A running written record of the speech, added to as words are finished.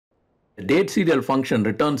The DATESERIAL function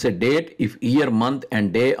returns a date if year, month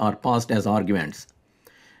and day are passed as arguments.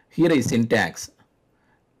 Here is syntax.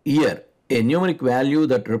 Year, a numeric value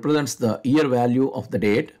that represents the year value of the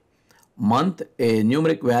date. Month, a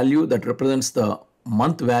numeric value that represents the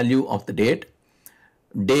month value of the date.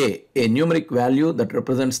 Day, a numeric value that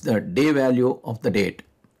represents the day value of the date.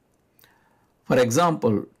 For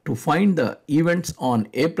example, to find the events on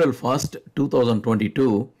April 1st,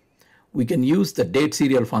 2022, we can use the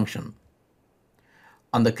DATESERIAL function.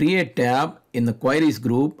 On the Create tab in the Queries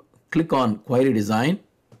group, click on Query Design,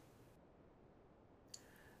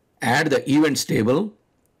 add the Events table,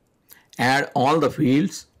 add all the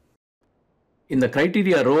fields. In the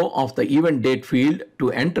Criteria row of the Event Date field,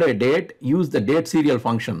 to enter a date, use the DATESERIAL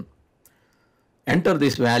function. Enter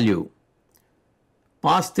this value.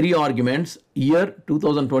 Pass 3 arguments, year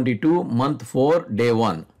 2022, month 4, day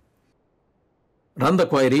 1. Run the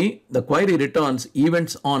query. The query returns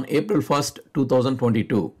events on April 1st,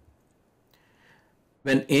 2022.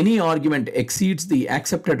 When any argument exceeds the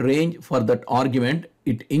accepted range for that argument,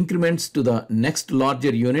 it increments to the next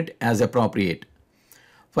larger unit as appropriate.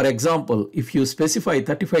 For example, if you specify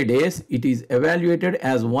 35 days, it is evaluated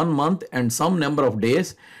as 1 month and some number of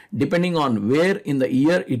days depending on where in the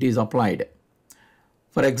year it is applied.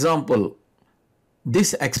 For example,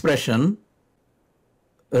 this expression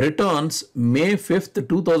returns May 5th,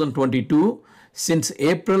 2022 since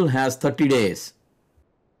April has 30 days.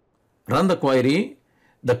 Run the query.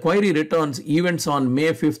 The query returns events on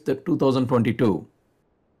May 5th, 2022.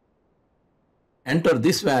 Enter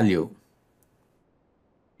this value.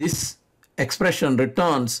 This expression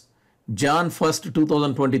returns Jan 1st,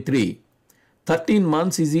 2023. 13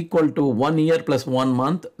 months is equal to 1 year plus 1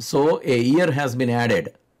 month, so a year has been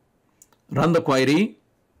added. Run the query.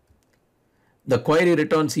 The query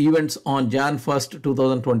returns events on Jan 1st,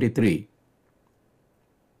 2023.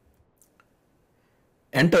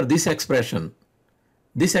 Enter this expression.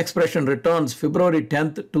 This expression returns February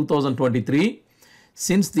 10th, 2023.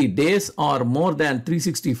 Since the days are more than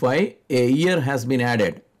 365, a year has been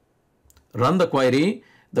added. Run the query.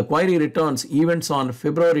 The query returns events on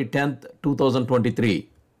February 10th, 2023.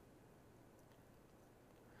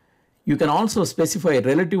 You can also specify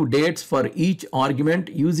relative dates for each argument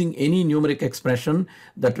using any numeric expression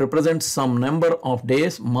that represents some number of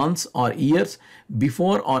days, months, or years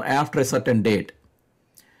before or after a certain date.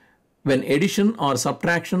 When addition or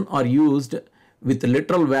subtraction are used with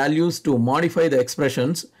literal values to modify the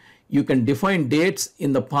expressions, you can define dates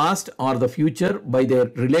in the past or the future by their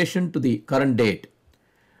relation to the current date.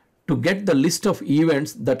 To get the list of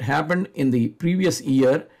events that happened in the previous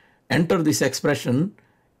year, enter this expression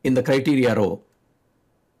in the criteria row.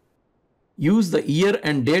 Use the year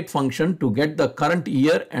and date function to get the current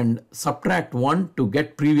year and subtract 1 to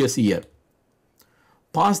get previous year.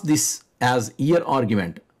 Pass this as year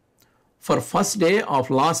argument. For first day of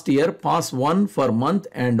last year, pass 1 for month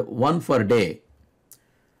and 1 for day.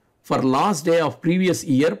 For last day of previous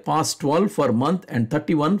year, pass 12 for month and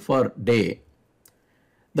 31 for day.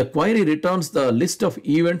 The query returns the list of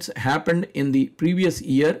events happened in the previous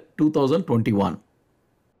year 2021.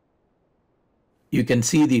 You can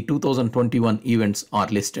see the 2021 events are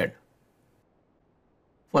listed.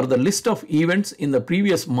 For the list of events in the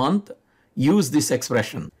previous month, use this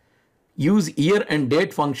expression. Use year and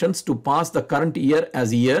date functions to pass the current year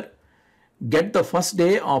as year. Get the first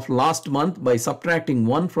day of last month by subtracting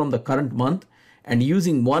 1 from the current month and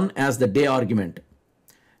using 1 as the day argument.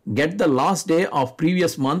 Get the last day of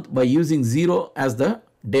previous month by using 0 as the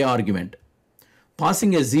day argument.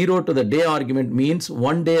 Passing a 0 to the day argument means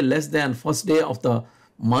 1 day less than first day of the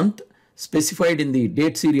month specified in the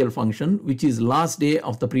DATESERIAL function, which is last day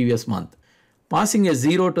of the previous month. Passing a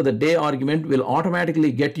 0 to the day argument will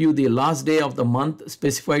automatically get you the last day of the month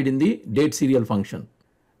specified in the DATESERIAL function.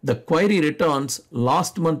 The query returns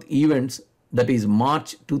last month events, that is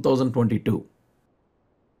March 2022.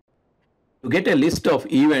 To get a list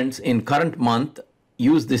of events in current month,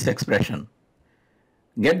 use this expression.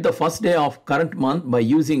 Get the first day of current month by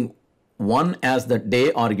using 1 as the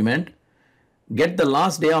day argument. Get the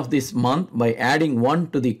last day of this month by adding 1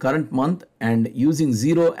 to the current month and using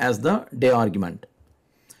 0 as the day argument.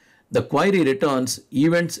 The query returns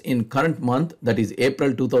events in current month, that is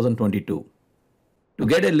April 2022. To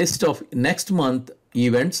get a list of next month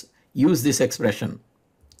events, use this expression.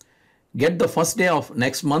 Get the first day of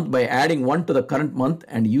next month by adding 1 to the current month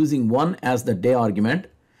and using 1 as the day argument.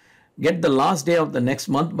 Get the last day of the next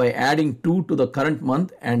month by adding 2 to the current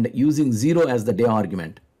month and using 0 as the day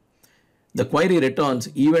argument. The query returns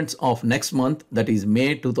events of next month, that is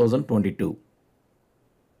May 2022.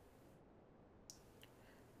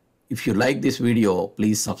 If you like this video,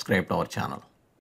 please subscribe to our channel.